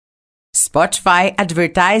Spotify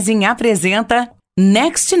Advertising apresenta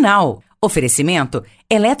Next Now. Oferecimento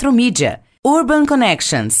Eletromídia, Urban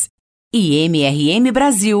Connections e MRM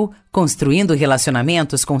Brasil, construindo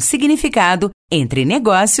relacionamentos com significado entre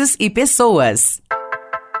negócios e pessoas.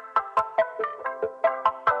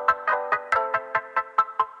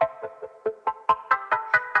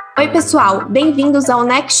 Oi pessoal, bem-vindos ao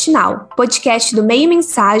Next Now, podcast do Meio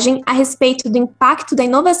Mensagem a respeito do impacto da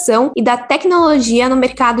inovação e da tecnologia no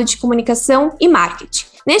mercado de comunicação e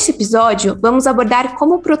marketing. Neste episódio, vamos abordar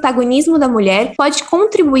como o protagonismo da mulher pode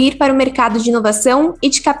contribuir para o mercado de inovação e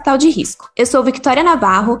de capital de risco. Eu sou Victoria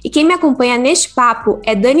Navarro e quem me acompanha neste papo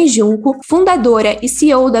é Dani Junco, fundadora e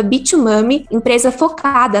CEO da B2Mami, empresa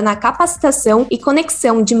focada na capacitação e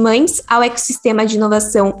conexão de mães ao ecossistema de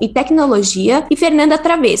inovação e tecnologia, e Fernanda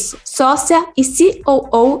Travesso, sócia e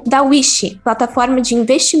COO da Wish, plataforma de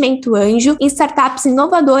investimento anjo em startups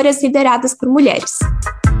inovadoras lideradas por mulheres.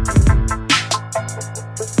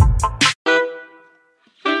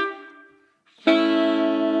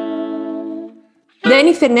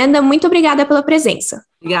 Dani e Fernanda, muito obrigada pela presença.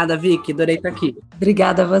 Obrigada, Vicky. Adorei estar aqui.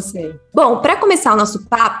 Obrigada a você. Bom, para começar o nosso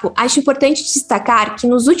papo, acho importante destacar que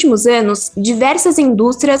nos últimos anos, diversas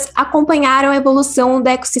indústrias acompanharam a evolução do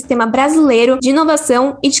ecossistema brasileiro de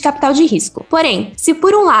inovação e de capital de risco. Porém, se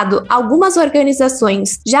por um lado, algumas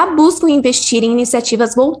organizações já buscam investir em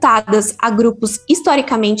iniciativas voltadas a grupos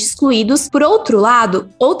historicamente excluídos, por outro lado,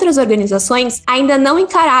 outras organizações ainda não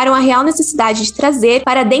encararam a real necessidade de trazer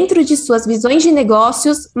para dentro de suas visões de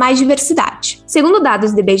negócios mais diversidade. Segundo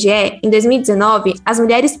dados do IBGE, em 2019, as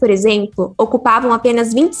mulheres, por exemplo, ocupavam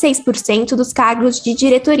apenas 26% dos cargos de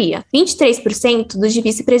diretoria, 23% dos de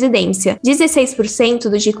vice-presidência, 16%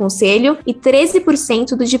 dos de conselho e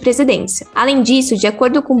 13% dos de presidência. Além disso, de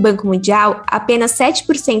acordo com o Banco Mundial, apenas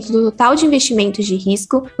 7% do total de investimentos de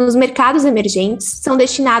risco nos mercados emergentes são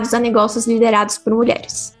destinados a negócios liderados por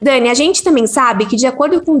mulheres. Dani, a gente também sabe que, de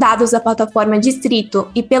acordo com dados da plataforma Distrito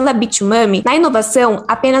e pela B2Mami, na inovação,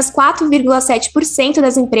 apenas 4,7%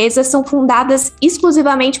 das empresas são fundadas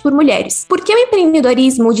exclusivamente por mulheres. Por que o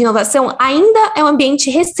empreendedorismo de inovação ainda é um ambiente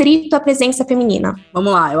restrito à presença feminina?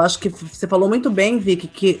 Vamos lá, eu acho que você falou muito bem, Vicky,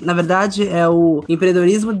 que na verdade é o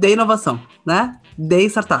empreendedorismo de inovação, né? De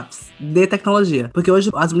startups, de tecnologia. Porque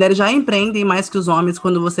hoje as mulheres já empreendem mais que os homens.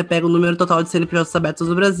 Quando você pega o número total de CNPJs abertos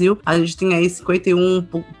no Brasil, a gente tem aí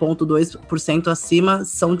 51,2% acima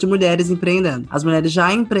são de mulheres empreendendo. As mulheres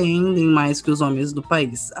já empreendem mais que os homens do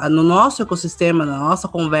país. No nosso ecossistema, na nossa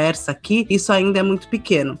conversa aqui, isso ainda é muito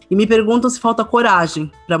pequeno. E me perguntam se falta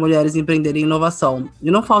coragem para mulheres empreenderem inovação.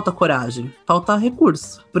 E não falta coragem, falta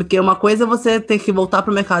recurso. Porque uma coisa é você ter que voltar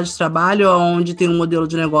para o mercado de trabalho, onde tem um modelo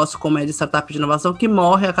de negócio como é de startup de inovação, que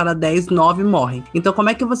morre a cada 10, 9 morrem. Então, como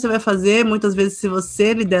é que você vai fazer, muitas vezes, se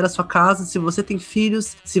você lidera a sua casa, se você tem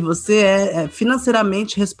filhos, se você é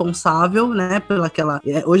financeiramente responsável, né,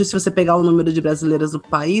 hoje, se você pegar o número de brasileiras no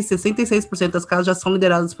país, 66% das casas já são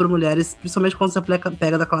lideradas por mulheres, principalmente quando você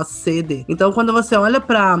pega da classe C e D. Então, quando você olha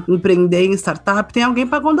para empreender em startup, tem alguém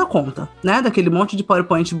pagando a conta, né, daquele monte de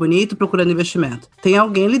PowerPoint bonito procurando investimento. Tem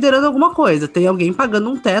alguém liderando alguma coisa, tem alguém pagando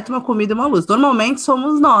um teto, uma comida e uma luz. Normalmente,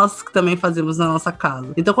 somos nós que também fazemos na nossa casa.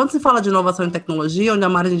 Então, quando se fala de inovação em tecnologia, onde a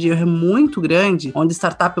margem de erro é muito grande, onde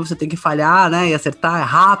startup você tem que falhar, né, e acertar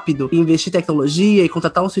rápido, e investir em tecnologia, e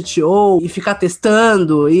contratar um CTO, e ficar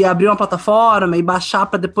testando, e abrir uma plataforma, e baixar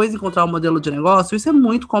para depois encontrar um modelo de negócio, isso é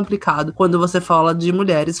muito complicado quando você fala de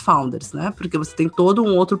mulheres founders, né, porque você tem todo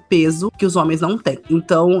um outro peso que os homens não têm.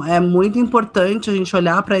 Então, é muito importante a gente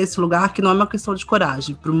olhar para esse lugar que não é uma questão de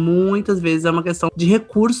coragem, por muitas vezes é uma questão de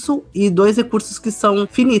recurso, e dois recursos que são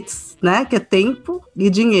finitos, né, que é tempo e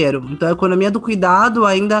dinheiro. Então a economia do cuidado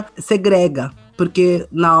ainda segrega, porque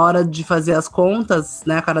na hora de fazer as contas,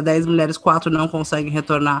 né, a cada 10 mulheres, 4 não conseguem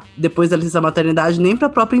retornar depois da licença maternidade nem para a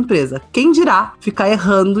própria empresa. Quem dirá ficar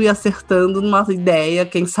errando e acertando numa ideia,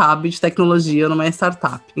 quem sabe, de tecnologia numa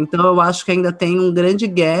startup. Então eu acho que ainda tem um grande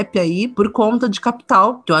gap aí por conta de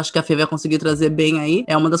capital, que eu acho que a Fê vai conseguir trazer bem aí.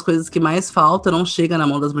 É uma das coisas que mais falta, não chega na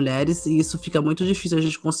mão das mulheres, e isso fica muito difícil a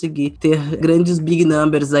gente conseguir ter grandes big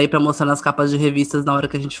numbers aí para mostrar nas capas de revistas na hora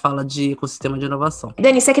que a gente fala de ecossistema de inovação.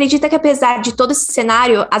 Dani, você acredita que apesar de todo esse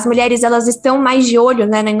cenário, as mulheres elas estão mais de olho,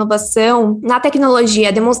 né, na inovação, na tecnologia,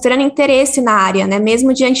 demonstrando interesse na área, né,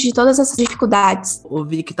 mesmo diante de todas essas dificuldades?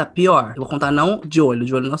 Ouvi que tá pior. Eu vou contar não de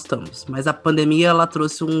olho nós estamos, mas a pandemia ela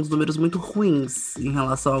trouxe uns números muito ruins em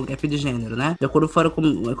relação ao gap de gênero, né? De acordo com o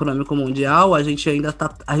Fórum Econômico Mundial, a gente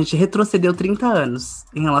retrocedeu 30 anos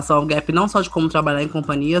em relação ao gap não só de como trabalhar em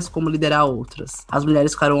companhias, como liderar outras. As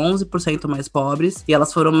mulheres ficaram 11% mais pobres e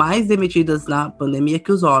elas foram mais demitidas na pandemia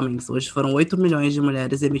que os homens. Hoje foram 8 18 milhões de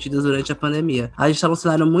mulheres demitidas durante a pandemia. A gente está num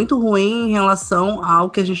cenário muito ruim em relação ao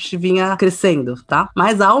que a gente vinha crescendo, tá?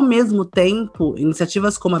 Mas, ao mesmo tempo,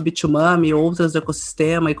 iniciativas como a Bitumami e outras do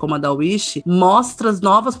ecossistema e como a da Wish mostram as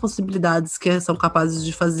novas possibilidades que são capazes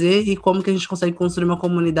de fazer e como que a gente consegue construir uma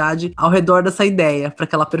comunidade ao redor dessa ideia, para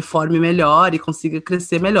que ela performe melhor e consiga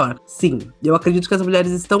crescer melhor. Sim, eu acredito que as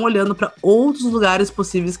mulheres estão olhando para outros lugares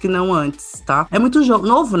possíveis que não antes, tá? É muito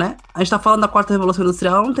novo, né? A gente tá falando da quarta revolução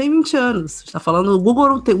industrial, ela não tem 20 anos. A gente tá falando, o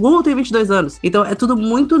Google tem 22 anos. Então é tudo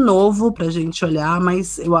muito novo pra gente olhar,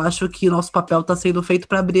 mas eu acho que o nosso papel tá sendo feito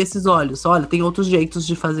pra abrir esses olhos. Olha, tem outros jeitos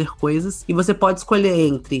de fazer coisas e você pode escolher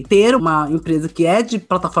entre ter uma empresa que é de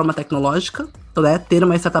plataforma tecnológica, né, ter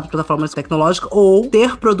uma startup de plataforma tecnológica, ou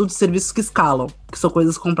ter produtos e serviços que escalam, que são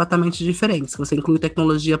coisas completamente diferentes, que você inclui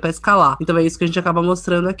tecnologia para escalar. Então é isso que a gente acaba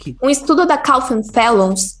mostrando aqui. Um estudo da Kaufman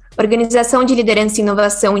Fellows, Organização de Liderança e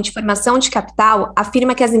Inovação e de Formação de Capital,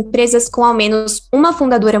 afirma que as empresas com ao menos uma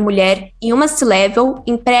fundadora mulher e uma C-Level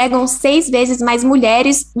empregam 6 vezes mais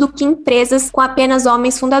mulheres do que empresas com apenas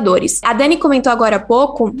homens fundadores. A Dani comentou agora há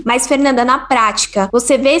pouco, mas Fernanda, na prática,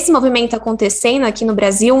 você vê esse movimento acontecendo aqui no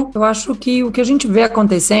Brasil? Eu acho que o que a gente vê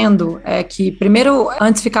acontecendo é que, primeiro,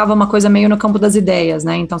 antes ficava uma coisa meio no campo das ideias,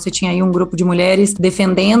 né? Então você tinha aí um grupo de mulheres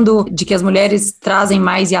defendendo de que as mulheres trazem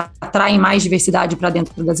mais e atraem mais diversidade para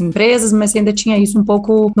dentro das empresas, mas você ainda tinha isso um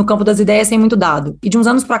pouco no campo das ideias sem muito dado. E de uns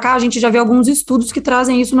anos para cá, a gente já vê alguns estudos que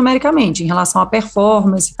trazem isso numericamente, em relação à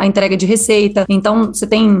performance, à entrega de receita. Então, você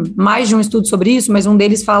tem mais de um estudo sobre isso, mas um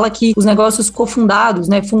deles fala que os negócios cofundados,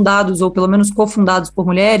 né, fundados ou pelo menos cofundados por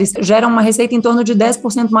mulheres, geram uma receita em torno de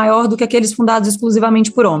 10% maior do que aqueles fundados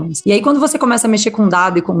exclusivamente por homens. E aí, quando você começa a mexer com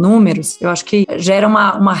dado e com números, eu acho que gera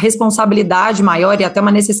uma responsabilidade maior e até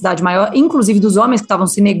uma necessidade maior, inclusive dos homens que estavam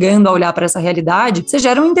se negando a olhar para essa realidade. Você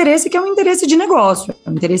gera um interesse que é um interesse de negócio, é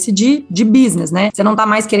um interesse de business, né? Você não tá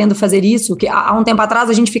mais querendo fazer isso, que há um tempo atrás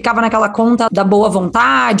a gente ficava naquela conta da boa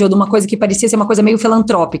vontade ou de uma coisa que parecia ser uma coisa meio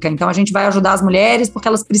filantrópica. Então a gente vai ajudar as mulheres porque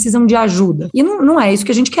elas precisam de ajuda. E não é isso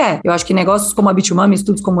que a gente quer. Eu acho que negócios como a Bitumami,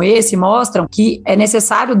 estudos como esse, mostram que é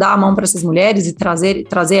necessário dar a mão para essas mulheres e trazer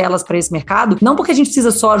elas para esse mercado, não porque a gente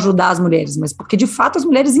precisa só ajudar as mulheres, mas porque de fato as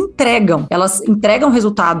mulheres entregam. Elas entregam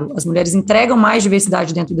resultado. As mulheres entregam mais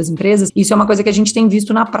diversidade dentro das empresas. Isso é uma coisa que a gente tem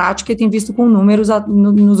visto na prática e tem visto com números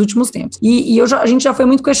nos últimos tempos. E a gente já foi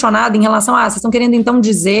muito questionado em relação a, vocês estão querendo então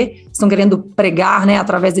dizer, vocês estão querendo pregar, né,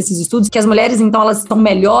 através desses estudos, que as mulheres então elas são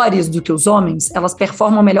melhores do que os homens, elas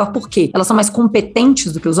performam melhor por quê? Elas são mais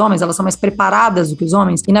competentes do que os homens, elas são mais preparadas do que os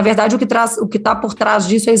homens, e na verdade o que está por trás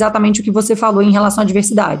disso é exatamente o que você falou em relação à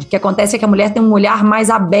diversidade. O que acontece é que a mulher tem um olhar mais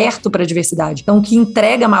aberto para a diversidade. Então o que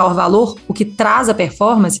entrega maior valor, o que traz a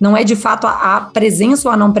performance, não é de fato a presença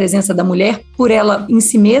ou a não presença da mulher por ela em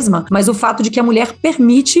si mesma, mas o fato de que a mulher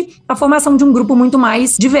permite a formação de um grupo muito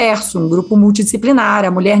mais diverso, um grupo multidisciplinar.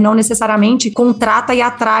 A mulher não necessariamente contrata e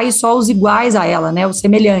atrai só os iguais a ela, né, os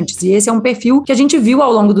semelhantes. E esse é um perfil que a gente viu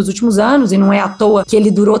ao longo dos últimos anos, e não é à toa que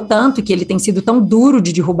ele durou tanto e que ele tem sido tão duro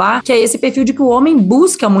de derrubar, que é esse perfil de que o homem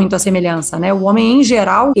busca muito a semelhança, né? O homem, em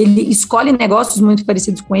geral, ele escolhe negócios muito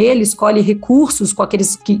parecidos com ele, escolhe recursos com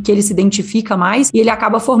aqueles que ele se identifica mais, e ele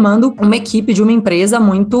acaba formando uma equipe de uma empresa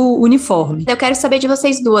muito uniforme. Eu quero saber de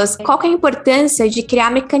vocês duas, qual que é a importância de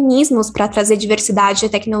criar mecanismos para trazer diversidade à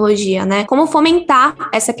tecnologia, né? Como fomentar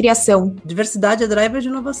essa criação? Diversidade é driver de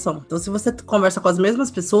inovação. Então, se você conversa com as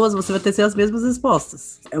mesmas pessoas, você vai ter as mesmas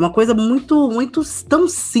respostas. É uma coisa muito tão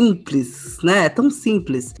simples, né? Tão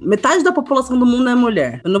simples. Metade da população do mundo é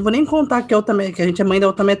mulher. Eu não vou nem contar que a gente é mãe da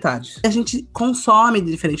outra metade. A gente consome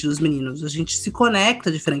diferente dos meninos. A gente se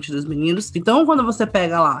conecta diferente dos meninos. Então, quando você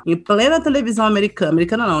pega lá, em plena televisão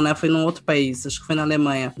americana não, né? Foi num outro país, acho que foi na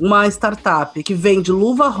Alemanha, uma startup que vende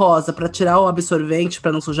luva rosa para tirar o absorvente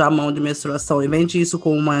para não sujar a mão de menstruação e vende isso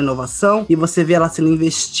como uma inovação, e você vê ela sendo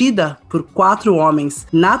investida por 4 homens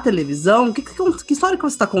na televisão, que história que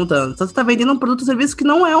você está contando? Você está vendendo um produto ou serviço que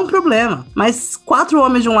não é um problema, mas 4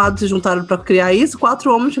 homens de um lado se juntaram para criar isso,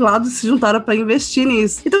 4 homens de lado se juntaram para investir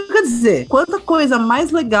nisso. Então, quer dizer, quanta coisa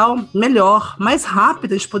mais legal, melhor, mais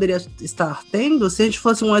rápida a gente poderia estar tendo se a gente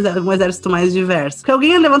fosse um exército mais diverso. Porque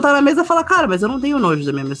alguém ia levantar na mesa e falar, cara, mas eu não tenho nojo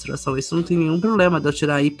da minha menstruação, isso não tem nenhum problema de eu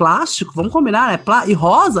tirar aí plástico, vamos combinar, né? E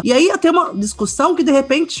rosa. E aí ia ter uma discussão que de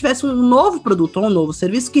repente tivesse um novo produto ou um novo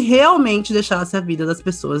serviço que realmente deixasse a vida das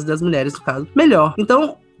pessoas, das mulheres, no caso, melhor.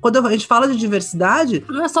 Então, quando a gente fala de diversidade,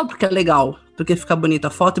 não é só porque é legal, porque fica bonita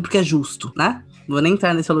a foto e porque é justo, né? Não vou nem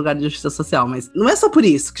entrar nesse lugar de justiça social, mas não é só por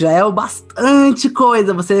isso, que já é bastante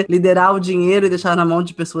coisa você liderar o dinheiro e deixar na mão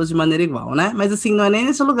de pessoas de maneira igual, né? Mas assim, não é nem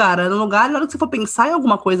nesse lugar, é no lugar, na hora que você for pensar em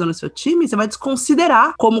alguma coisa no seu time, você vai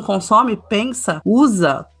desconsiderar como consome, pensa,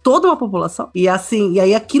 usa toda uma população. E assim, e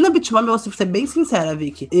aí aqui na Bitmami, eu vou ser bem sincera,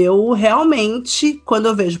 Vicky, eu realmente, quando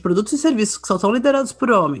eu vejo produtos e serviços que são tão liderados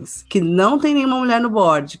por homens, que não tem nenhuma mulher no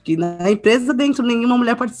board, que na empresa dentro nenhuma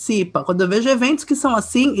mulher participa, quando eu vejo eventos que são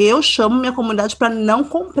assim, eu chamo minha comunidade para não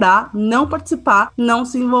comprar, não participar, não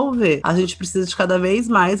se envolver. A gente precisa de cada vez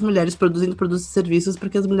mais mulheres produzindo produtos e serviços para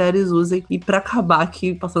que as mulheres usem. E para acabar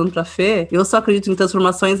aqui, passando pra Fê, eu só acredito em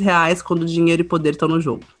transformações reais quando dinheiro e poder estão no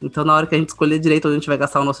jogo. Então, na hora que a gente escolher direito onde a gente vai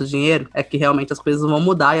gastar o nosso dinheiro, é que realmente as coisas vão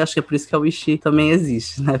mudar, e acho que é por isso que a Wish também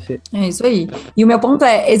existe, né, Fê? É isso aí. E o meu ponto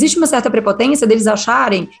é, existe uma certa prepotência deles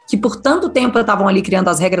acharem que por tanto tempo estavam ali criando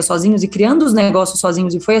as regras sozinhos e criando os negócios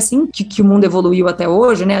sozinhos, e foi assim que o mundo evoluiu até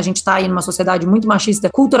hoje, né? A gente tá aí numa sociedade muito machista,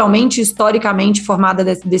 culturalmente, historicamente formada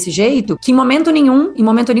desse jeito, que em momento nenhum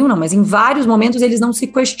não, mas em vários momentos eles não se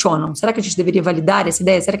questionam. Será que a gente deveria validar essa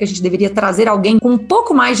ideia? Será que a gente deveria trazer alguém com um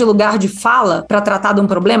pouco mais de lugar de fala para tratar de um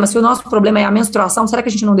problema? Se o nosso problema é a menstruação, será que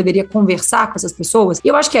a gente não deveria conversar com essas pessoas? E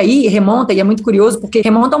eu acho que aí remonta, e é muito curioso, porque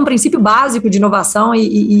remonta a um princípio básico de inovação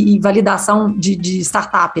e validação de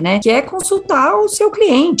startup, né? Que é consultar o seu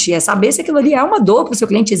cliente, é saber se aquilo ali é uma dor para o seu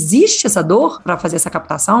cliente. Existe essa dor para fazer essa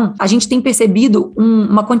captação? A gente tem percebido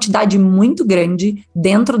uma quantidade muito grande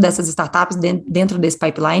dentro dessas startups, dentro desse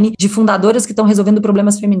pipeline, de fundadoras que estão resolvendo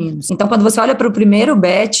problemas femininos. Então, quando você olha para o primeiro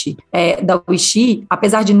batch da Wish,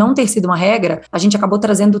 apesar de não ter sido uma regra, a gente acabou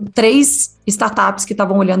trazendo 3 startups que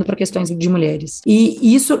estavam olhando para questões de mulheres.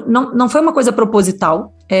 E isso não foi uma coisa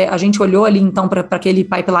proposital. A gente olhou ali, então, para aquele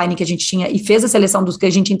pipeline que a gente tinha e fez a seleção dos que a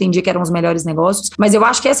gente entendia que eram os melhores negócios, mas eu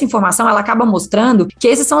acho que essa informação, ela acaba mostrando que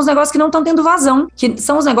esses são os negócios que não estão tendo vazão, que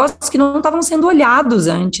são os negócios que não estavam sendo olhados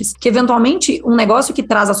antes, que eventualmente um negócio que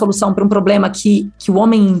traz a solução para um problema que o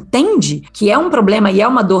homem entende, que é um problema e é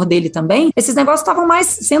uma dor dele também, esses negócios estavam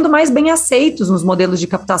sendo mais bem aceitos nos modelos de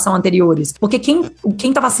captação anteriores, porque quem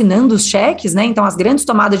estava assinando os cheques, né, então as grandes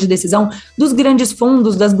tomadas de decisão dos grandes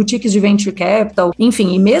fundos, das boutiques de venture capital,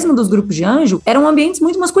 enfim, e mesmo dos grupos de anjo, eram ambientes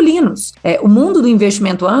muito masculinos. O mundo do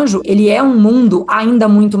investimento anjo, ele é um mundo ainda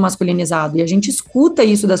muito masculinizado, e a gente escuta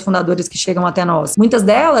isso das fundadoras que chegam até nós. Muitas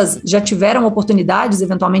delas já tiveram oportunidades,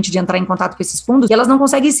 eventualmente, de entrar em contato com esses fundos, e elas não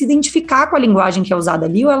conseguem se identificar com a linguagem que é usada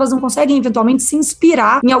ali, ou elas não conseguem, eventualmente, se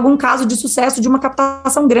inspirar em algum caso de sucesso de uma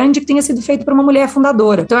captação grande que tenha sido feito por uma mulher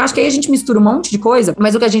fundadora. Então, eu acho que aí a gente mistura um monte de coisa,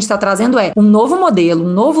 mas o que a gente está trazendo é um novo modelo,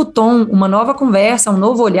 um novo tom, uma nova conversa, um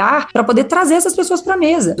novo olhar, para poder trazer essas pessoas para a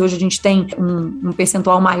mesa. Hoje a gente tem um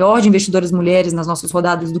percentual maior de investidoras mulheres nas nossas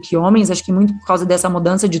rodadas do que homens, acho que muito por causa dessa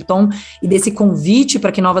mudança de tom e desse convite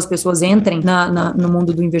para que novas pessoas entrem no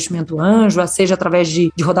mundo do investimento anjo, seja através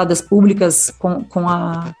de rodadas públicas com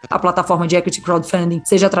a plataforma de equity crowdfunding,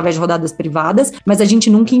 seja através de rodadas privadas, mas a gente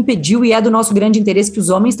nunca impediu, e é do nosso grande interesse, que os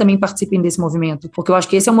homens também participem desse movimento, porque eu acho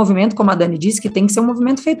que esse é um movimento, como a Dani disse, que tem que ser um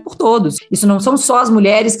movimento feito por todos. Isso não são só as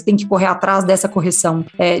mulheres que têm que correr atrás dessa correção,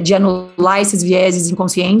 de anular esses vieses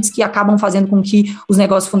inconscientes que acabam fazendo com que os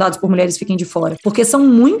negócios fundados por mulheres fiquem de fora. Porque são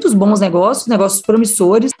muitos bons negócios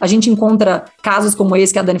promissores. A gente encontra casos como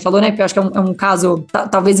esse que a Dani falou, né? Que eu acho que é um caso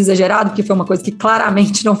talvez exagerado, porque foi uma coisa que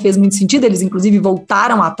claramente não fez muito sentido. Eles, inclusive,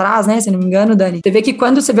 voltaram atrás, né? Se não me engano, Dani. Você vê que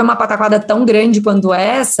quando você vê uma pataquada tão grande quanto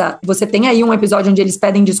essa, você tem aí um episódio onde eles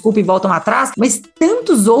pedem desculpa e voltam atrás, mas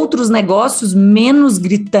tantos outros negócios menos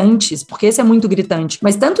gritantes, porque esse é muito gritante,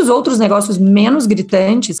 mas tantos outros negócios menos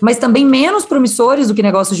gritantes, mas também menos promissores do que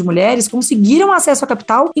negócios de mulheres, conseguiram acesso a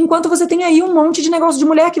capital, enquanto você tem aí um monte de negócio de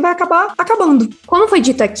mulher que vai acabar acabando. Como foi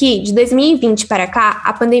dito aqui, de 2020 para cá,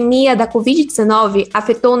 a pandemia da Covid-19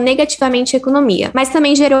 afetou negativamente a economia, mas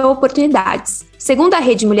também gerou oportunidades. Segundo a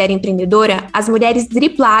Rede Mulher Empreendedora, as mulheres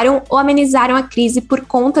driplaram ou amenizaram a crise por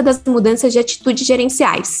conta das mudanças de atitudes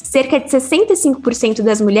gerenciais. Cerca de 65%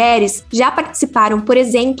 das mulheres já participaram, por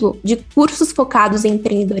exemplo, de cursos focados em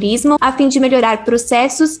empreendedorismo, a fim de melhorar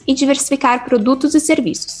processos e diversificar produtos e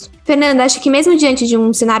serviços. Fernanda, acha que mesmo diante de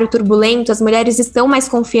um cenário turbulento, as mulheres estão mais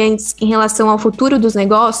confiantes em relação ao futuro dos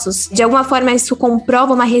negócios? De alguma forma, isso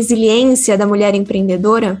comprova uma resiliência da mulher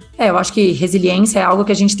empreendedora? Eu acho que resiliência é algo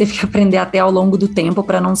que a gente teve que aprender até ao longo do tempo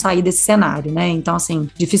para não sair desse cenário, né? Então, assim,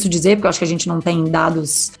 difícil dizer, porque eu acho que a gente não tem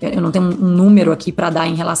dados, eu não tenho um número aqui para dar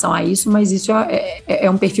em relação a isso, mas isso é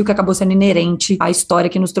um perfil que acabou sendo inerente à história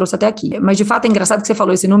que nos trouxe até aqui. Mas, de fato, é engraçado que você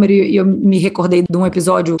falou esse número e eu me recordei de um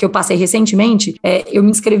episódio que eu passei recentemente, eu me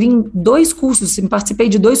inscrevi em 2 cursos, participei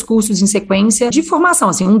de 2 cursos em sequência de formação,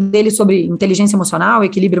 assim, um deles sobre inteligência emocional,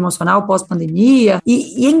 equilíbrio emocional pós-pandemia,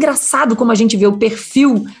 e é engraçado como a gente vê o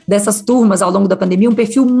perfil dessas turmas ao longo da pandemia, um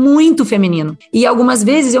perfil muito feminino. E algumas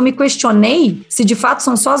vezes eu me questionei se de fato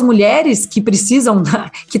são só as mulheres que precisam,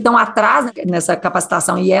 que estão atrás nessa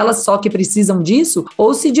capacitação e elas só que precisam disso,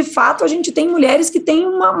 ou se de fato a gente tem mulheres que têm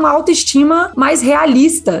uma autoestima mais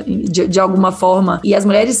realista de alguma forma. E as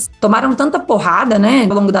mulheres tomaram tanta porrada, né,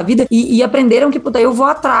 ao longo da vida e aprenderam que, puta, eu vou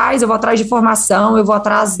atrás de formação, eu vou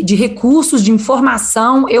atrás de recursos, de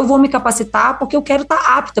informação, eu vou me capacitar porque eu quero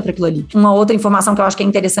estar apta para aquilo ali. Uma outra informação que eu acho que é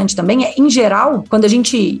interessante também é, em geral, quando a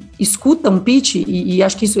gente escuta um pitch, e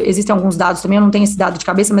acho que isso existem alguns dados também, eu não tenho esse dado de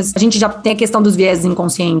cabeça, mas a gente já tem a questão dos viéses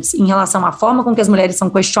inconscientes em relação à forma com que as mulheres são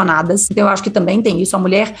questionadas. Então eu acho que também tem isso. A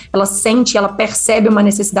mulher, ela sente, ela percebe uma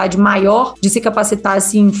necessidade maior de se capacitar,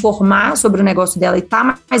 se informar sobre o negócio dela e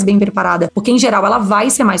estar mais bem preparada, porque em geral ela vai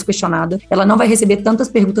ser mais questionada, ela não vai receber tantas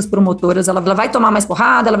perguntas promotoras, ela vai tomar mais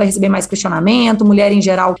porrada, ela vai receber mais questionamento. Mulher em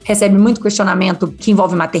geral recebe muito questionamento que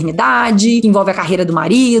envolve maternidade, que envolve a carreira do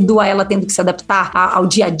marido, a ela tendo que se adaptar ao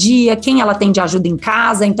dia a dia, quem ela tem de ajuda em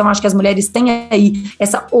casa. Então acho que as mulheres têm aí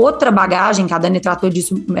essa outra bagagem, que a Dani tratou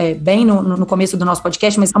disso bem no começo do nosso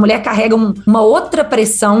podcast, mas a mulher carrega uma outra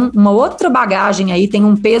pressão, uma outra bagagem aí, tem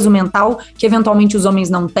um peso mental que eventualmente os homens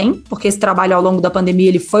não têm, porque esse trabalho ao longo da pandemia,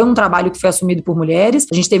 ele foi um trabalho que foi assumido por mulheres.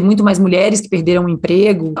 A gente teve muito mais mulheres que perderam o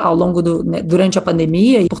emprego ao longo durante a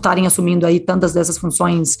pandemia, e por estarem assumindo aí tantas dessas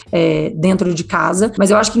funções dentro de casa. Mas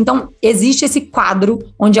eu acho que então existe esse quadro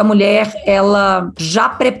onde a mulher, ela já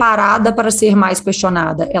preparada para ser mais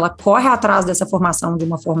questionada, ela corre atrás dessa formação de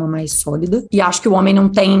uma forma mais sólida, e acho que o homem não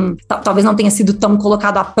tem, talvez não tenha sido tão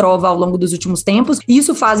colocado à prova ao longo dos últimos tempos, e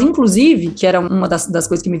isso faz, inclusive, que era uma das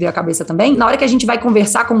coisas que me veio à cabeça também, na hora que a gente vai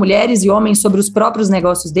conversar com mulheres e homens sobre os próprios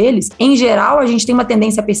negócios deles, em geral, a gente tem uma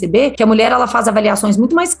tendência a perceber que a mulher, ela faz avaliações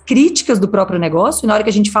muito mais críticas do próprio negócio, e na hora que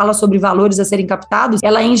a gente fala sobre valores a serem captados,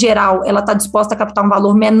 ela, em geral, ela está disposta a captar um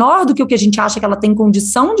valor menor do que o que a gente acha que ela tem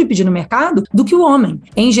condição de pedir no mercado, do que o homem.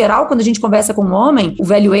 Em geral, quando a gente conversa com um homem, o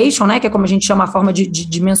valuation, né, que é como a gente chama a forma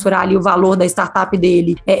de mensurar ali o valor da startup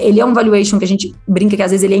dele, ele é um valuation que a gente brinca que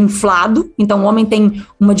às vezes ele é inflado, então o homem tem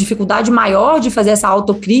uma dificuldade maior de fazer essa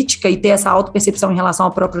autocrítica e ter essa autopercepção em relação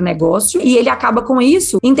ao próprio negócio, e ele acaba com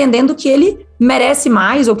isso entendendo que ele merece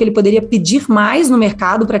mais, ou que ele poderia pedir mais no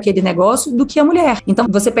mercado para aquele negócio do que a mulher. Então,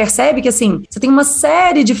 você percebe que, assim, você tem uma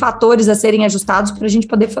série de fatores a serem ajustados para a gente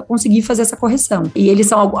poder conseguir fazer essa correção. E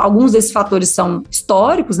alguns desses fatores são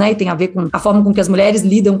históricos, né, e tem a ver com a forma com que as mulheres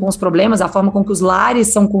lidam com os problemas, a forma com que os lares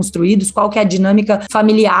são construídos, qual que é a dinâmica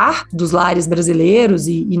familiar dos lares brasileiros,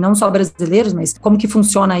 e não só brasileiros, mas como que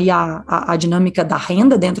funciona aí a dinâmica da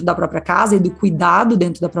renda dentro da própria casa e do cuidado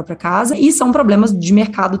dentro da própria casa, e são problemas de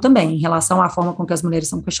mercado também, em relação à forma com que as mulheres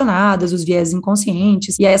são questionadas, os viés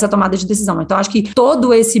inconscientes e a essa tomada de decisão. Então, acho que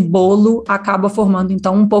todo esse bolo acaba formando,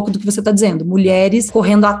 então, um pouco do que você está dizendo. Mulheres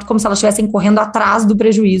correndo, como se elas estivessem correndo atrás do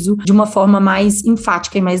prejuízo de uma forma mais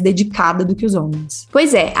enfática e mais dedicada do que os homens.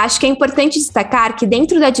 Pois é, acho que é importante destacar que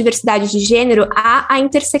dentro da diversidade de gênero há a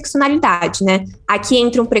interseccionalidade, né? Aqui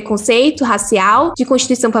entra um preconceito racial, de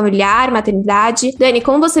constituição familiar, maternidade. Dani,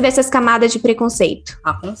 como você vê essas camadas de preconceito?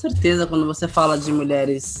 Com certeza, quando você fala de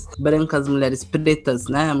mulheres brancas, mulheres pretas,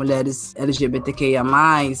 né, mulheres LGBTQIA+,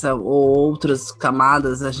 ou outras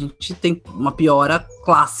camadas, a gente tem uma piora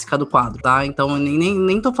clássica do quadro, tá? Então,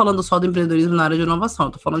 nem tô falando só do empreendedorismo na área de inovação,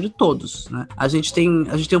 eu tô falando de todos, né? A gente tem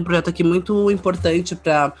um projeto aqui muito importante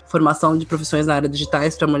para formação de profissões na área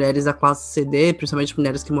digitais para mulheres da classe CD, principalmente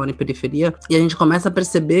mulheres que moram em periferia, e a gente começa a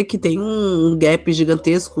perceber que tem um gap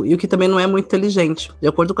gigantesco, e o que também não é muito inteligente. De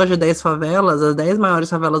acordo com a G10 Favelas, as 10 maiores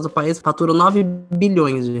favelas do país faturam 9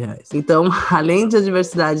 bilhões de reais. Então, além de a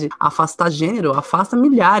diversidade afastar gênero, afasta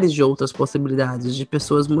milhares de outras possibilidades de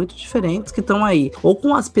pessoas muito diferentes que estão aí, ou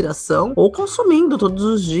com aspiração, ou consumindo todos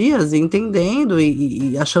os dias, e entendendo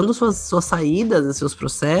e achando suas saídas, seus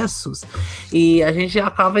processos, e a gente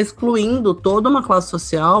acaba excluindo toda uma classe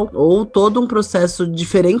social, ou todo um processo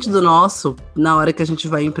diferente do nosso, na hora que a gente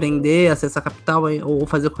vai empreender, acessar capital, ou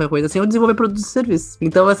fazer qualquer coisa assim, ou desenvolver produtos e serviços.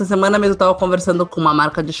 Então, essa semana mesmo eu tava conversando com uma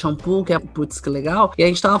marca de shampoo, que é, putz, que legal, e a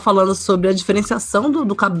gente tava falando sobre a diferenciação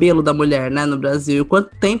do cabelo da mulher, né, no Brasil, e quanto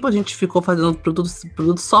tempo a gente ficou fazendo produtos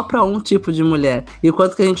só pra um tipo de mulher, e o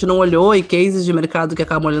quanto que a gente não olhou, e cases de mercado que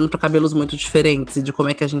acabam olhando pra cabelos muito diferentes, e de como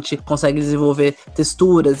é que a gente consegue desenvolver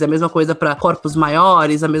texturas, e a mesma coisa pra corpos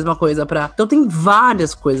maiores, a mesma coisa pra... Então tem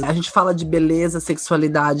várias coisas. A gente fala de beleza,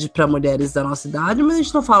 sexualidade pra mulheres da nossa idade, mas a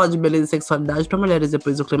gente não fala de beleza e sexualidade pra mulheres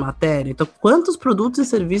depois do climatério. Então, quantos produtos e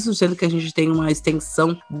serviços, sendo que a gente tem uma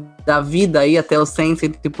extensão da vida aí até os 100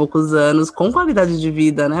 e poucos poucos anos, com qualidade de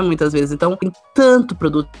vida, né, muitas vezes. Então, tem tanto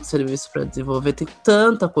produto e serviço para desenvolver, tem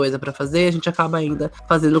tanta coisa para fazer, a gente acaba ainda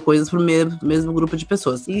fazendo coisas pro mesmo grupo de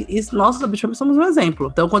pessoas. E nós da Beach Mami somos um exemplo.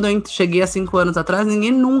 Então, quando eu cheguei há 5 anos atrás,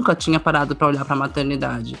 ninguém nunca tinha parado para olhar para a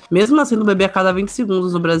maternidade. Mesmo nascendo um bebê a cada 20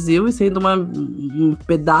 segundos no Brasil e sendo um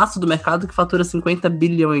pedaço do mercado que fatura 50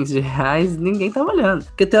 bilhões de reais, ninguém tá olhando.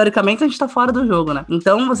 Porque, teoricamente, a gente tá fora do jogo, né?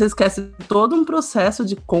 Então, você esquece todo um processo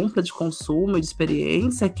de compra, de consumo e de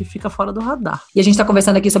experiência que fica fora do radar. E a gente tá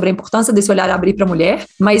conversando aqui sobre a importância desse olhar abrir pra mulher,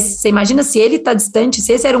 mas você imagina se ele tá distante,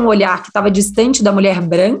 se esse era um olhar que tava distante da mulher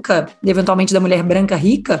branca, eventualmente da mulher branca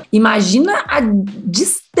rica, imagina a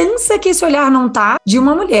distância que esse olhar não tá de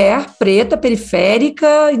uma mulher preta,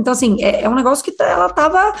 periférica. Então, assim, é um negócio que ela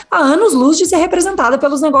tava há anos-luz de ser representada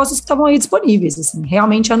pelos negócios que estavam aí disponíveis, assim,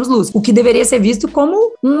 realmente anos-luz. O que deveria ser visto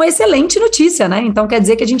como uma excelente notícia, né? Então, quer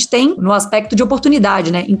dizer que a gente tem, no aspecto de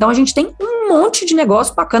oportunidade, né? Então, a gente tem um monte de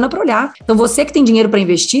negócio bacana para olhar. Então, você que tem dinheiro para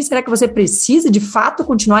investir, será que você precisa, de fato,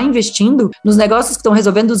 continuar investindo nos negócios que estão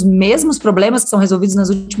resolvendo os mesmos problemas que são resolvidos nas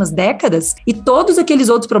últimas décadas? E todos aqueles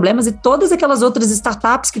outros problemas e todas aquelas outras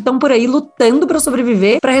startups que estão por aí lutando para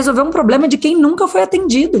sobreviver, para resolver um problema de quem nunca foi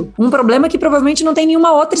atendido. Um problema que provavelmente não tem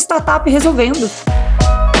nenhuma outra startup resolvendo.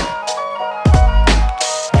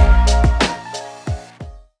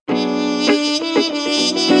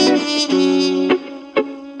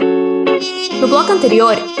 No bloco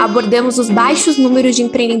anterior, abordamos os baixos números de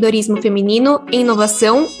empreendedorismo feminino em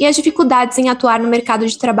inovação e as dificuldades em atuar no mercado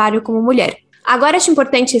de trabalho como mulher. Agora, acho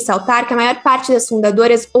importante ressaltar que a maior parte das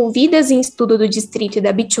fundadoras ouvidas em estudo do distrito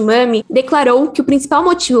da Beach Mami declarou que o principal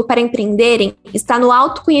motivo para empreenderem está no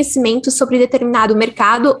autoconhecimento sobre determinado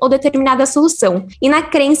mercado ou determinada solução e na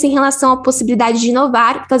crença em relação à possibilidade de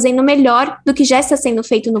inovar, fazendo melhor do que já está sendo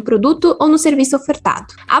feito no produto ou no serviço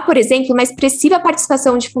ofertado. Há, por exemplo, uma expressiva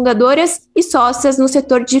participação de fundadoras e sócias no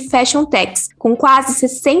setor de fashion techs, com quase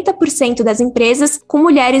 60% das empresas com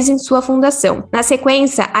mulheres em sua fundação. Na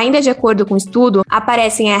sequência, ainda de acordo com o estudo,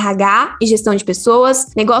 aparecem RH e gestão de pessoas,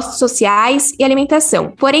 negócios sociais e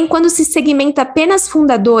alimentação. Porém, quando se segmenta apenas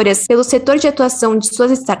fundadoras pelo setor de atuação de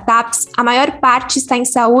suas startups, a maior parte está em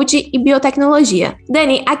saúde e biotecnologia.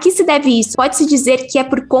 Dani, a que se deve isso? Pode-se dizer que é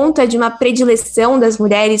por conta de uma predileção das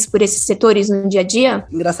mulheres por esses setores no dia a dia?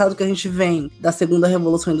 Engraçado que a gente vem da segunda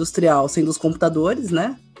revolução industrial sendo os computadores,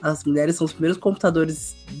 né? As mulheres são os primeiros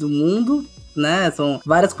computadores do mundo, né? São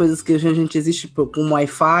várias coisas que a gente existe como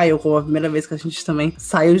Wi-Fi, ou como a primeira vez que a gente também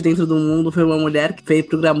saiu de dentro do mundo foi uma mulher que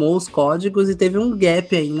programou os códigos, e teve um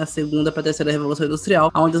gap aí na segunda para terceira revolução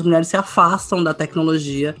industrial, onde as mulheres se afastam da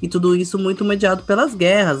tecnologia, e tudo isso muito mediado pelas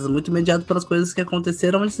guerras, muito mediado pelas coisas que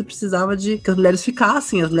aconteceram, onde se precisava de que as mulheres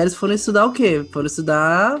ficassem. As mulheres foram estudar o quê? Foram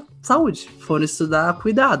estudar saúde, foram estudar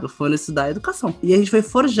cuidado, foram estudar educação. E a gente foi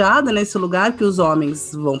forjada nesse lugar que os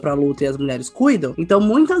homens vão pra luta e as mulheres cuidam. Então,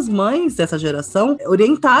 muitas mães dessa geração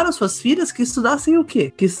orientaram suas filhas que estudassem o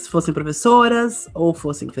quê? Que fossem professoras, ou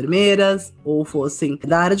fossem enfermeiras, ou fossem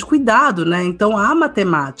da área de cuidado, né? Então, a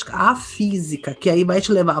matemática, a física, que aí vai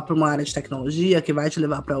te levar para uma área de tecnologia, que vai te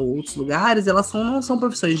levar para outros lugares, elas não são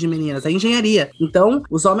profissões de meninas, é engenharia. Então,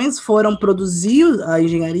 os homens foram produzir a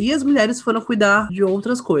engenharia, as mulheres foram cuidar de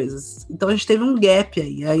outras coisas. Então a gente teve um gap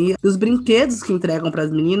aí os brinquedos que entregam para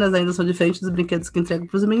as meninas ainda são diferentes dos brinquedos que entregam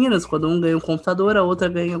para os meninos. Quando um ganha um computador, a outra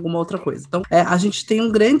ganha alguma outra coisa. Então a gente tem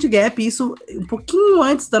um grande gap, isso um pouquinho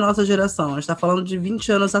antes da nossa geração. A gente tá falando de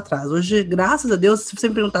 20 anos atrás. Hoje, graças a Deus, se você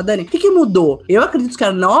me perguntar, Dani, o que mudou? Eu acredito que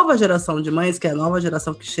a nova geração de mães, que é a nova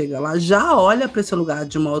geração que chega lá, já olha para esse lugar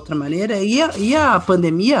de uma outra maneira, e a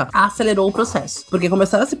pandemia acelerou o processo. Porque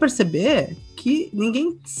começaram a se perceber que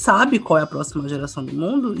ninguém sabe qual é a próxima geração do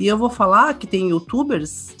mundo, e eu vou falar que tem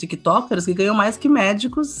youtubers, tiktokers, que ganham mais que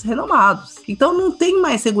médicos renomados. Então não tem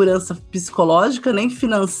mais segurança psicológica nem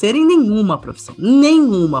financeira em nenhuma profissão.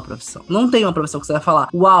 Nenhuma profissão. Não tem uma profissão que você vai falar,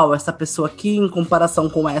 uau, essa pessoa aqui em comparação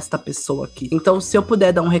com esta pessoa aqui. Então, se eu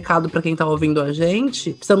puder dar um recado pra quem tá ouvindo a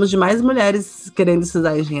gente, precisamos de mais mulheres querendo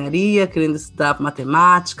estudar engenharia, querendo estudar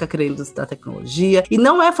matemática, querendo estudar tecnologia. E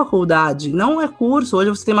não é faculdade, não é curso. Hoje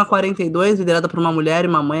você tem uma 42 liderada por uma mulher e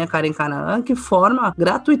uma mãe, a Karen Canaan, que forma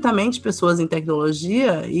gratuitamente pessoas em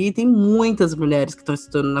tecnologia, e tem muitas mulheres que estão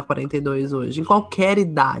estudando na 42 hoje, em qualquer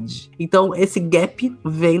idade. Então, esse gap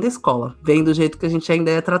vem da escola, vem do jeito que a gente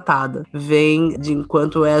ainda é tratada, vem de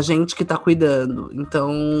enquanto é a gente que tá cuidando.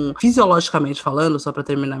 Então, fisiologicamente falando, só pra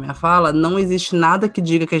terminar minha fala, não existe nada que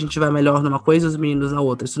diga que a gente vai melhor numa coisa e os meninos na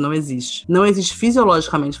outra. Isso não existe. Não existe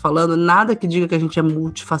fisiologicamente falando nada que diga que a gente é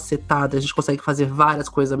multifacetada, a gente consegue fazer várias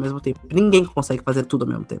coisas ao mesmo tempo. Ninguém consegue fazer tudo ao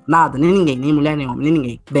mesmo tempo. Nada, nem ninguém, nem mulher, nem homem, nem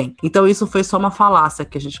ninguém. bem. Então isso foi só uma falácia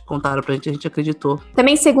que a gente contaram pra gente, a gente acreditou.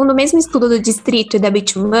 Também, segundo o mesmo estudo do Distrito e da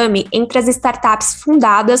Bitumami, entre as startups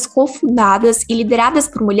fundadas, cofundadas e lideradas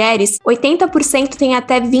por mulheres, 80% têm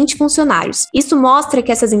até 20 funcionários. Isso mostra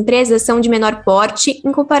que essas empresas são de menor porte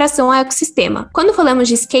em comparação ao ecossistema. Quando falamos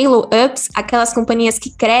de scale-ups, aquelas companhias que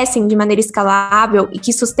crescem de maneira escalável e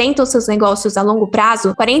que sustentam seus negócios a longo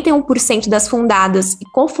prazo, 41% das fundadas e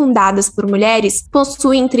cofundadas por mulheres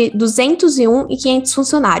possuem entre 201 e 500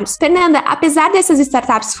 funcionários. Fernanda, apesar dessas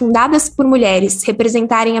startups fundadas por mulheres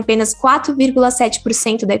representarem apenas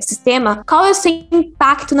 4,7% do ecossistema, qual é o seu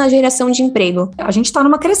impacto na geração de emprego? A gente está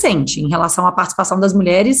numa crescente em relação à participação das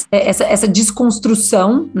mulheres, essa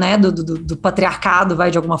desconstrução, né, do patriarcado,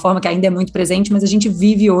 de alguma forma, que ainda é muito presente, mas a gente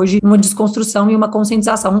vive hoje uma desconstrução e uma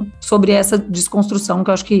conscientização sobre essa desconstrução, que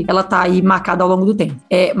eu acho que ela está aí marcada ao longo do tempo.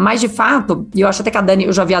 Mas, de fato, e eu acho até que a Dani,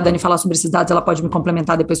 eu já vi a Dani falar sobre esses dados, ela pode me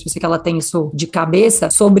complementar depois, se você que ela tem isso de cabeça,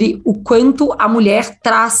 sobre o quanto a mulher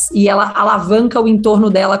traz e ela alavanca o entorno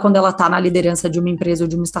dela quando ela está na liderança de uma empresa ou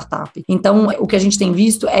de uma startup. Então, o que a gente tem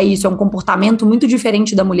visto é isso, é um comportamento muito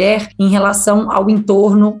diferente da mulher em relação ao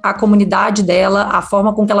entorno, à comunidade dela, a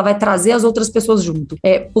forma com que ela vai trazer as outras pessoas junto.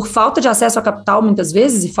 Por falta de acesso a capital, muitas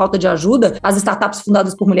vezes, e falta de ajuda, as startups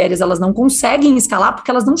fundadas por mulheres, elas não conseguem escalar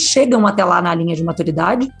porque elas não chegam até lá na linha de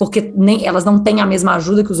maturidade, porque elas não têm a mesma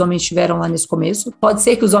ajuda que os homens tiveram lá nesse começo. Pode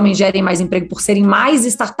ser que os homens gerem mais emprego por serem mais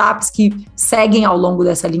startups que seguem ao longo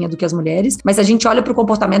dessa linha do que as mulheres, mas se a gente olha para o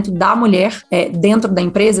comportamento da mulher dentro da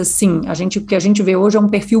empresa, sim, o que a gente vê hoje é um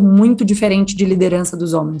perfil muito diferente de liderança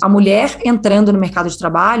dos homens. A mulher entrando no mercado de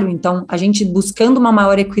trabalho, então, a gente buscando uma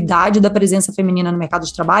maior equidade da presença feminina no mercado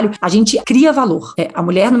de trabalho, a gente cria valor. A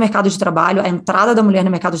mulher no mercado de trabalho, a entrada da mulher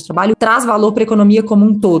no mercado de trabalho traz valor para a economia como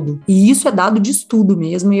um todo. E isso é dado de estudo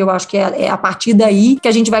mesmo, e eu acho que é a partir daí que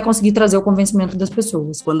a gente vai conseguir trazer o convencimento das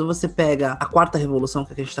pessoas. Quando você pega a quarta revolução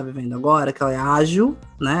que a gente está vivendo agora, que ela é ágil,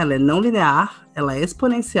 né? Ela é não linear, ela é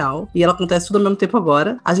exponencial e ela acontece tudo ao mesmo tempo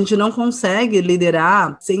agora. A gente não consegue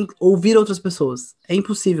liderar sem ouvir outras pessoas. É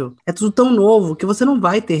impossível. É tudo tão novo que você não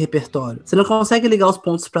vai ter repertório. Você não consegue ligar os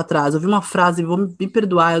pontos pra trás. Eu vi uma frase, vou me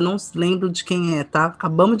perdoar, eu não lembro de quem é, tá?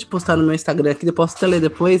 Acabamos de postar no meu Instagram aqui, eu posso até ler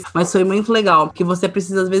depois, mas foi muito legal, que você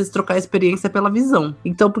precisa às vezes trocar a experiência pela visão.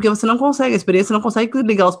 Então, porque você não consegue, a experiência não consegue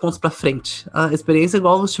ligar os pontos pra frente. A experiência,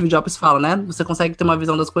 igual o Steve Jobs fala, né? Você consegue ter uma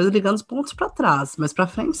visão das coisas ligando os pontos pra trás, mas pra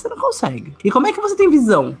frente você não consegue. E como é que você tem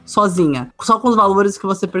visão sozinha? Só com os valores que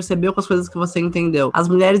você percebeu, com as coisas que você entendeu. As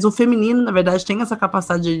mulheres, o feminino, na verdade, tem essa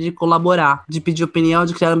capacidade de colaborar, de pedir opinião,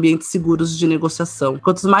 de criar ambientes seguros de negociação.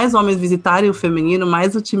 Quantos mais homens visitarem o feminino,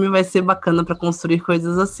 mais o time vai ser bacana para construir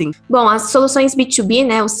coisas assim. Bom, as soluções B2B,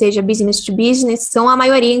 né, ou seja, business to business, são a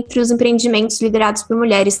maioria entre os empreendimentos liderados por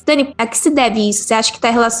mulheres. Dani, a que se deve isso? Você acha que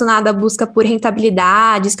está relacionado à busca por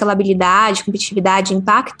rentabilidade, escalabilidade, competitividade e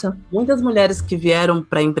impacto? Muitas mulheres que vieram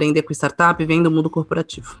para empreender com startup vêm do mundo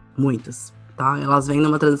corporativo. Muitas. Tá? Elas vêm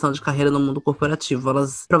numa transição de carreira no mundo corporativo.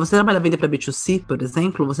 Para você trabalhar vender para B2C, por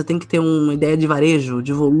exemplo, você tem que ter uma ideia de varejo,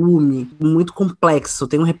 de volume, muito complexo.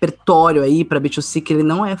 Tem um repertório aí para B2C que ele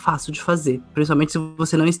não é fácil de fazer, principalmente se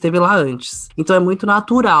você não esteve lá antes. Então é muito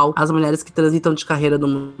natural as mulheres que transitam de carreira no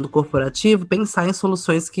mundo corporativo pensar em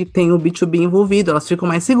soluções que tem o B2B envolvido. Elas ficam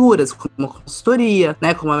mais seguras, como uma consultoria,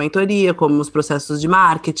 né, como uma mentoria, como os processos de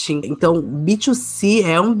marketing. Então, B2C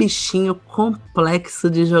é um bichinho complexo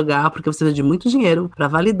de jogar, porque você precisa de muito dinheiro para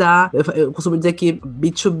validar. Eu costumo dizer que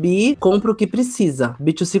B2B compra o que precisa,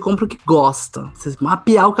 B2C compra o que gosta. Você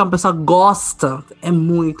mapear o que uma pessoa gosta é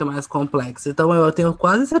muito mais complexo. Então eu tenho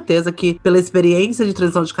quase certeza que pela experiência de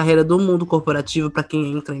transição de carreira do mundo corporativo para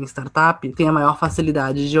quem entra em startup, tem a maior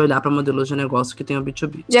facilidade de olhar para modelos de negócio que tem o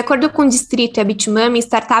B2B. De acordo com o Distrito e a Bitumami,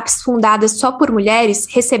 startups fundadas só por mulheres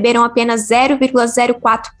receberam apenas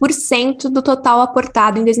 0,04% do total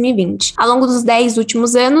aportado em 2020. Ao longo dos 10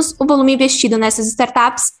 últimos anos, o volume investido nessas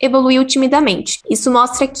startups evoluiu timidamente. Isso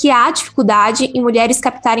mostra que há dificuldade em mulheres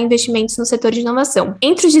captarem investimentos no setor de inovação.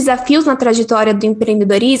 Entre os desafios na trajetória do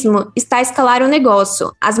empreendedorismo está escalar o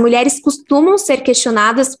negócio. As mulheres costumam ser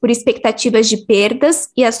questionadas por expectativas de perdas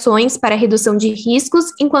e ações para redução de riscos,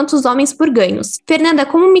 enquanto os homens por ganhos. Fernanda,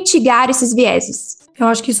 como mitigar esses vieses? Eu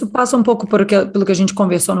acho que isso passa um pouco pelo que a gente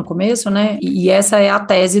conversou no começo, né? E essa é a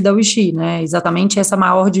tese da Wishi, né? Exatamente essa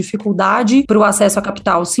maior dificuldade para o acesso a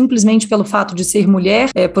capital, simplesmente pelo fato de ser mulher,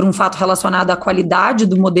 por um fato relacionado à qualidade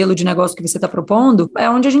do modelo de negócio que você está propondo, é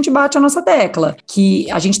onde a gente bate a nossa tecla, que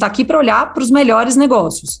a gente está aqui para olhar para os melhores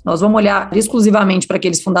negócios. Nós vamos olhar exclusivamente para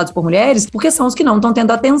aqueles fundados por mulheres, porque são os que não estão tendo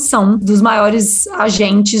atenção dos maiores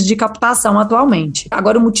agentes de captação atualmente.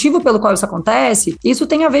 Agora, o motivo pelo qual isso acontece, isso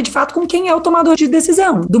tem a ver, de fato, com quem é o tomador de decisão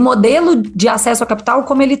decisão, do modelo de acesso a capital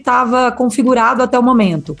como ele estava configurado até o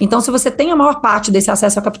momento. Então, se você tem a maior parte desse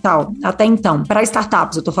acesso a capital, até então, para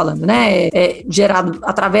startups, eu tô falando, né, gerado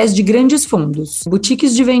através de grandes fundos,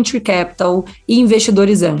 boutiques de venture capital e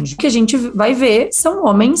investidores anjo, o que a gente vai ver são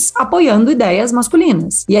homens apoiando ideias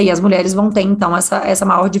masculinas. E aí as mulheres vão ter, então, essa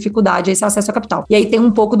maior dificuldade a esse acesso a capital. E aí tem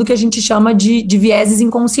um pouco do que a gente chama de vieses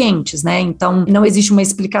inconscientes, né? Então, não existe uma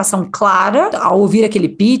explicação clara ao ouvir aquele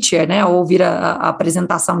pitcher, né, ao ouvir a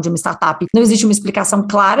apresentação de uma startup, não existe uma explicação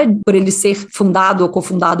clara por ele ser fundado ou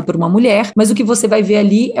cofundado por uma mulher, mas o que você vai ver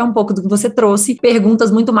ali é um pouco do que você trouxe,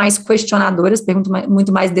 perguntas muito mais questionadoras, perguntas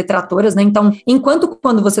muito mais detratoras, né? Então, enquanto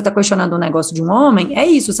quando você está questionando um negócio de um homem, é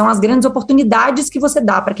isso, são as grandes oportunidades que você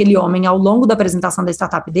dá para aquele homem ao longo da apresentação da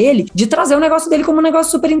startup dele, de trazer o negócio dele como um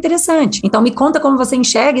negócio super interessante. Então, me conta como você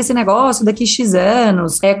enxerga esse negócio daqui X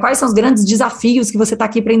anos, quais são os grandes desafios que você está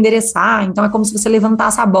aqui para endereçar. Então, é como se você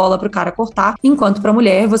levantasse a bola para o cara cortar, enquanto para a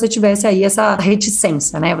mulher você tivesse aí essa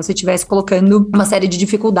reticência, né? Você estivesse colocando uma série de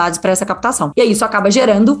dificuldades para essa captação. E aí isso acaba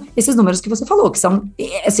gerando esses números que você falou, que são,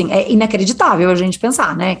 assim, é inacreditável a gente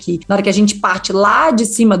pensar, né? Que na hora que a gente parte lá de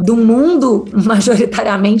cima do mundo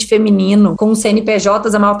majoritariamente feminino, com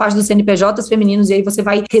CNPJs, a maior parte dos CNPJs femininos, e aí você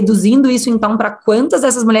vai reduzindo isso, então, para quantas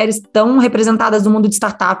dessas mulheres estão representadas no mundo de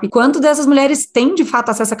startup, quanto dessas mulheres têm, de fato,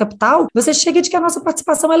 acesso a capital, você chega de que a nossa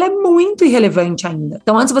participação ela é muito irrelevante ainda.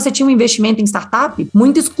 Então, antes você tinha um investimento em startup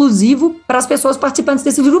muito exclusivo para as pessoas participantes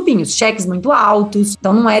desses grupinhos, cheques muito altos,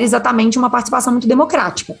 então não era exatamente uma participação muito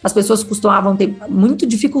democrática. As pessoas costumavam ter muita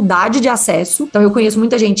dificuldade de acesso, então eu conheço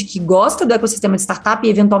muita gente que gosta do ecossistema de startup e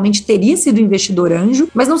eventualmente teria sido investidor anjo,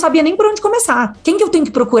 mas não sabia nem por onde começar. Quem que eu tenho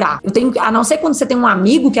que procurar? Eu tenho, a não ser quando você tem um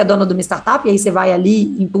amigo que é dono de uma startup, e aí você vai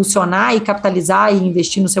ali impulsionar e capitalizar e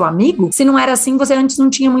investir no seu amigo. Se não era assim, você antes não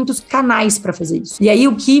tinha muitos canais para fazer isso. E aí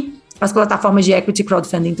o que as plataformas de equity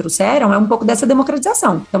crowdfunding trouxeram é um pouco dessa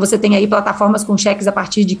democratização. Então você tem aí plataformas com cheques a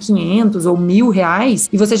partir de 500 ou R$1.000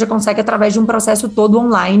 e você já consegue, através de um processo todo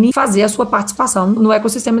online, fazer a sua participação no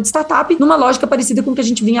ecossistema de startup, numa lógica parecida com o que a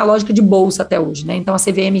gente vinha a lógica de bolsa até hoje, né? Então a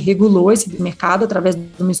CVM regulou esse mercado através de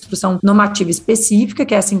uma instrução normativa específica,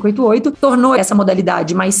 que é a 588, tornou essa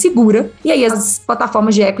modalidade mais segura, e aí as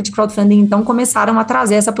plataformas de equity crowdfunding então começaram a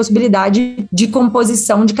trazer essa possibilidade de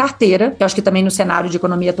composição de carteira, que eu acho que também no cenário de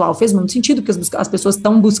economia atual fez muito sentido, porque as pessoas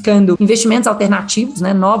estão buscando investimentos alternativos,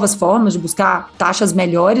 né, novas formas de buscar taxas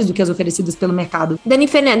melhores do que as oferecidas pelo mercado. Dani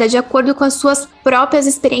Fernanda, de acordo com as suas próprias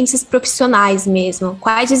experiências profissionais mesmo,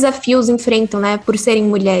 quais desafios enfrentam, né, por serem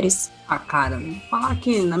mulheres? Ah, cara, vou falar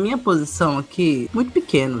que na minha posição aqui, muito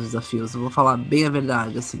pequenos desafios, eu vou falar bem a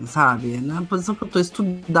verdade, assim, sabe? Na posição que eu tô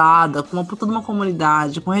estudada, com uma puta de uma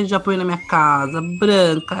comunidade, com rede de apoio na minha casa,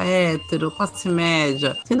 branca, hétero, classe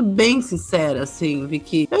média, sendo bem sincera, assim,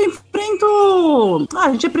 Vicky, eu enfrento...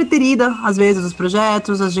 a gente é preterida, às vezes, dos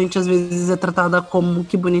projetos, a gente, às vezes, é tratada como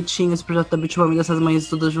que bonitinho esse projeto da Bitmami dessas mães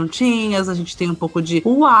todas juntinhas, a gente tem um pouco de,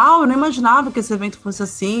 uau, eu não imaginava que esse evento fosse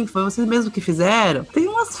assim, foi vocês mesmos que fizeram. Tem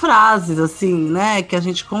umas frases assim, né, que a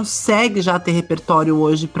gente consegue já ter repertório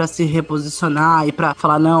hoje pra se reposicionar e pra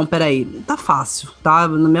falar, não, peraí, tá fácil, tá?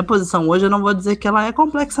 Na minha posição hoje eu não vou dizer que ela é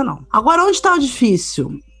complexa, não. Agora, onde tá o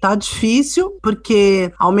difícil? Tá difícil,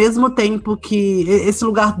 porque ao mesmo tempo que esse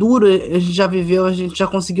lugar duro a gente já viveu, a gente já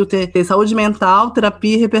conseguiu ter saúde mental,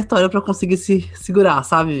 terapia e repertório pra conseguir se segurar,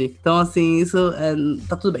 sabe, Vic? Então, assim, isso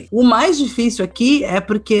tá tudo bem. O mais difícil aqui é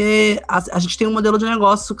porque a gente tem um modelo de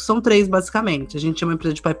negócio que são 3, basicamente. A gente é uma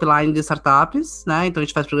empresa de pipeline de startups, né? Então a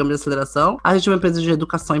gente faz programas de aceleração. A gente é uma empresa de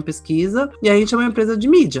educação e pesquisa. E a gente é uma empresa de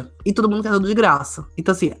mídia. E todo mundo quer tudo de graça.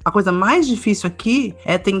 Então, assim, a coisa mais difícil aqui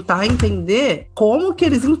é tentar entender como que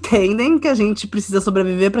eles entendem que a gente precisa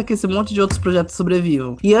sobreviver para que esse monte de outros projetos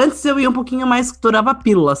sobrevivam. E antes eu ia um pouquinho mais, estourava a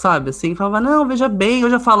pílula, sabe? Assim, falava, não, veja bem, eu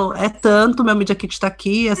já falo, é tanto, meu Media Kit tá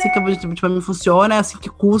aqui, é assim que a Bitmami funciona, é assim que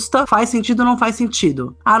custa, faz sentido ou não faz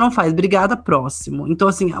sentido? Ah, não faz, obrigada, próximo. Então,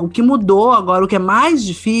 assim, o que mudou agora, o que é mais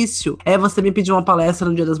difícil, é você me pedir uma palestra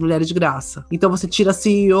no Dia das Mulheres de graça. Então você tira a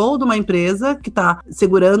CEO de uma empresa que tá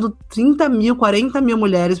segurando 30 mil, 40 mil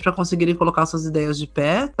mulheres para conseguirem colocar suas ideias de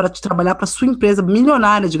pé, para te trabalhar para sua empresa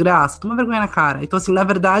milionária de graça. Toma vergonha na cara. Então, assim, na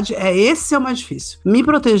verdade, esse é o mais difícil. Me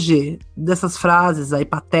proteger dessas frases aí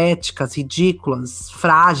patéticas, ridículas,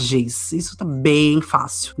 frágeis, isso tá bem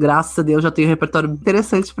fácil. Graças a Deus, já tenho um repertório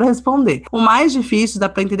interessante para responder. O mais difícil, dá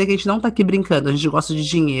pra entender que a gente não tá aqui brincando, a gente gosta de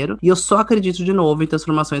dinheiro, e eu só acredito de novo em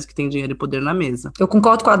transformações que têm dinheiro e poder na mesa. Eu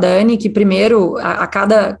concordo com a Dani que, primeiro,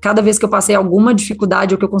 cada vez que eu passei alguma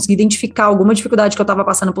dificuldade, ou que eu consegui identificar alguma dificuldade que eu tava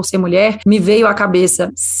passando por ser mulher, me veio à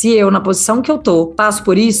cabeça, se eu, na posição que eu tô, passo por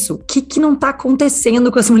por isso, o que não tá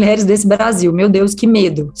acontecendo com as mulheres desse Brasil? Meu Deus, que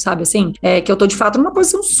medo, sabe assim? Que eu tô de fato numa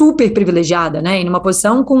posição super privilegiada, né? E numa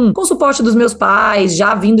posição com o suporte dos meus pais,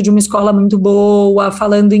 já vindo de uma escola muito boa,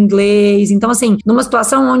 falando inglês. Então, assim, numa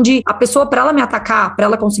situação onde a pessoa, pra ela me atacar, pra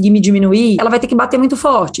ela conseguir me diminuir, ela vai ter que bater muito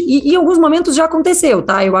forte. E em alguns momentos já aconteceu,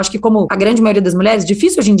 tá? Eu acho que como a grande maioria das mulheres,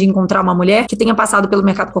 difícil hoje em dia encontrar uma mulher que tenha passado pelo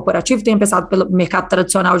mercado corporativo, tenha passado pelo mercado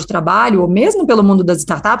tradicional de trabalho, ou mesmo pelo mundo das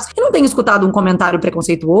startups, e não tenha escutado um comentário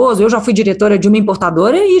preconceituoso. Eu já fui diretora de uma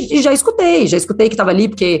importadora e já escutei que estava ali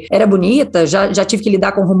porque era bonita, já tive que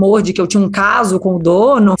lidar com o rumor de que eu tinha um caso com o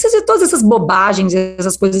dono. Todas essas bobagens,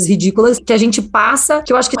 essas coisas ridículas que a gente passa,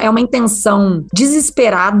 que eu acho que é uma intenção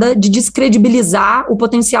desesperada de descredibilizar o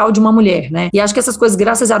potencial de uma mulher, né? E acho que essas coisas,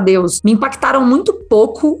 graças a Deus, me impactaram muito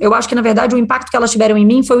pouco. Eu acho que, na verdade, o impacto que elas tiveram em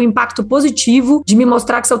mim foi um impacto positivo de me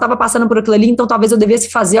mostrar que se eu estava passando por aquilo ali, então talvez eu devesse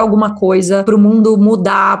fazer alguma coisa para o mundo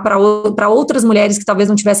mudar, para outras mulheres que talvez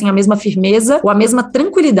não tivessem a mesma firmeza ou a mesma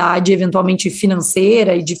tranquilidade, eventualmente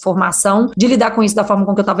financeira e de formação, de lidar com isso da forma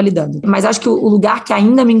com que eu estava lidando. Mas acho que o lugar que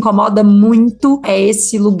ainda me incomoda muito é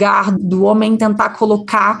esse lugar do homem tentar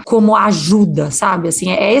colocar como ajuda, sabe?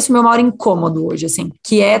 Assim, é esse o meu maior incômodo hoje, assim,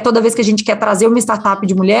 que é toda vez que a gente quer trazer uma startup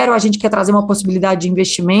de mulher, ou a gente quer trazer uma possibilidade de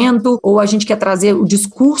investimento, ou a gente quer trazer o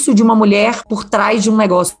discurso de uma mulher por trás de um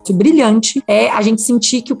negócio brilhante, é a gente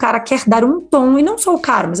sentir que o cara quer dar um tom, e não só o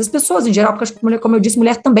cara, mas as pessoas em geral, porque acho que mulher, como eu disse,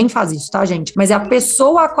 mulher também faz isso, tá, gente? Mas é a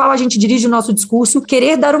pessoa a qual a gente dirige o nosso discurso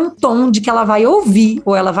querer dar um tom de que ela vai ouvir,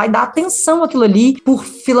 ou ela vai dar atenção àquilo ali por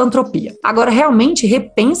filantropia. Agora, realmente,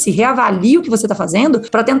 repense, reavalie o que você tá fazendo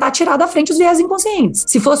para tentar tirar da frente os viés inconscientes.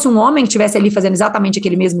 Se fosse um homem que estivesse ali fazendo exatamente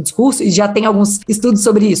aquele mesmo discurso, e já tem alguns estudos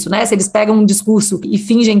sobre isso, né? Se eles pegam um discurso e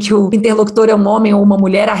fingem que o interlocutor é um homem ou uma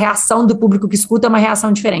mulher, a reação do público que escuta é uma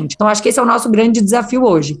reação diferente. Então, acho que esse é o nosso grande desafio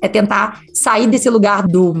hoje. É tentar sair desse lugar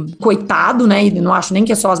do coitado, né? E não acho nem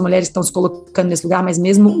que é só as mulheres que estão se colocando nesse lugar, mas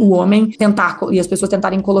mesmo o homem tentar, e as pessoas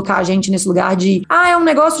tentarem colocar a gente nesse lugar de é um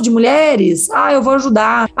negócio de mulheres, eu vou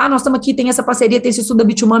ajudar, nós estamos aqui, tem essa parceria, tem esse estudo da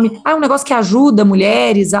Bitumami, é um negócio que ajuda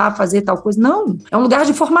mulheres a fazer tal coisa. Não, é um lugar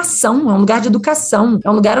de formação, é um lugar de educação, é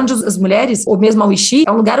um lugar onde as mulheres, ou mesmo a Wishi,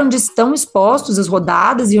 é um lugar onde estão expostos as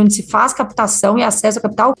rodadas e onde se faz captação e acesso a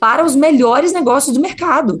capital para os melhores negócios do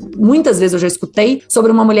mercado. Muitas vezes eu já escutei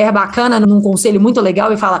sobre uma mulher bacana num conselho muito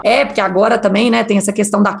legal e fala, porque agora também, né, tem essa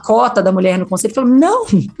questão da cota da mulher no conselho. Eu falo,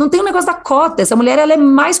 não tem um negócio da cota. Essa mulher, ela é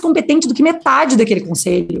mais competente do que metade daquele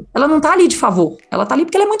conselho. Ela não tá ali de favor. Ela tá ali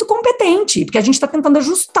porque ela é muito competente, porque a gente tá tentando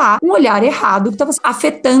ajustar um olhar errado que tava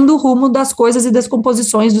afetando o rumo das coisas e das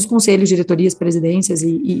composições dos conselhos, diretorias, presidências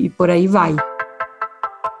e por aí vai.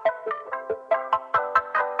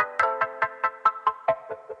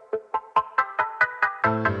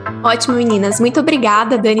 Ótimo, meninas. Muito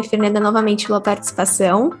obrigada, Dani e Fernanda, novamente pela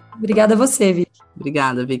participação. Obrigada a você, Vicky.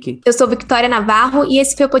 Obrigada, Vicky. Eu sou Victoria Navarro e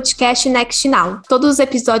esse foi o podcast Next Now. Todos os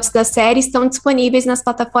episódios da série estão disponíveis nas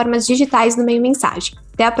plataformas digitais do Meio Mensagem.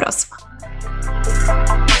 Até a próxima.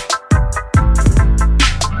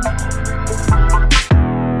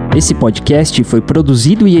 Esse podcast foi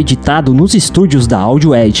produzido e editado nos estúdios da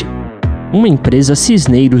Audio Edge, uma empresa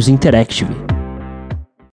Cisneiros Interactive.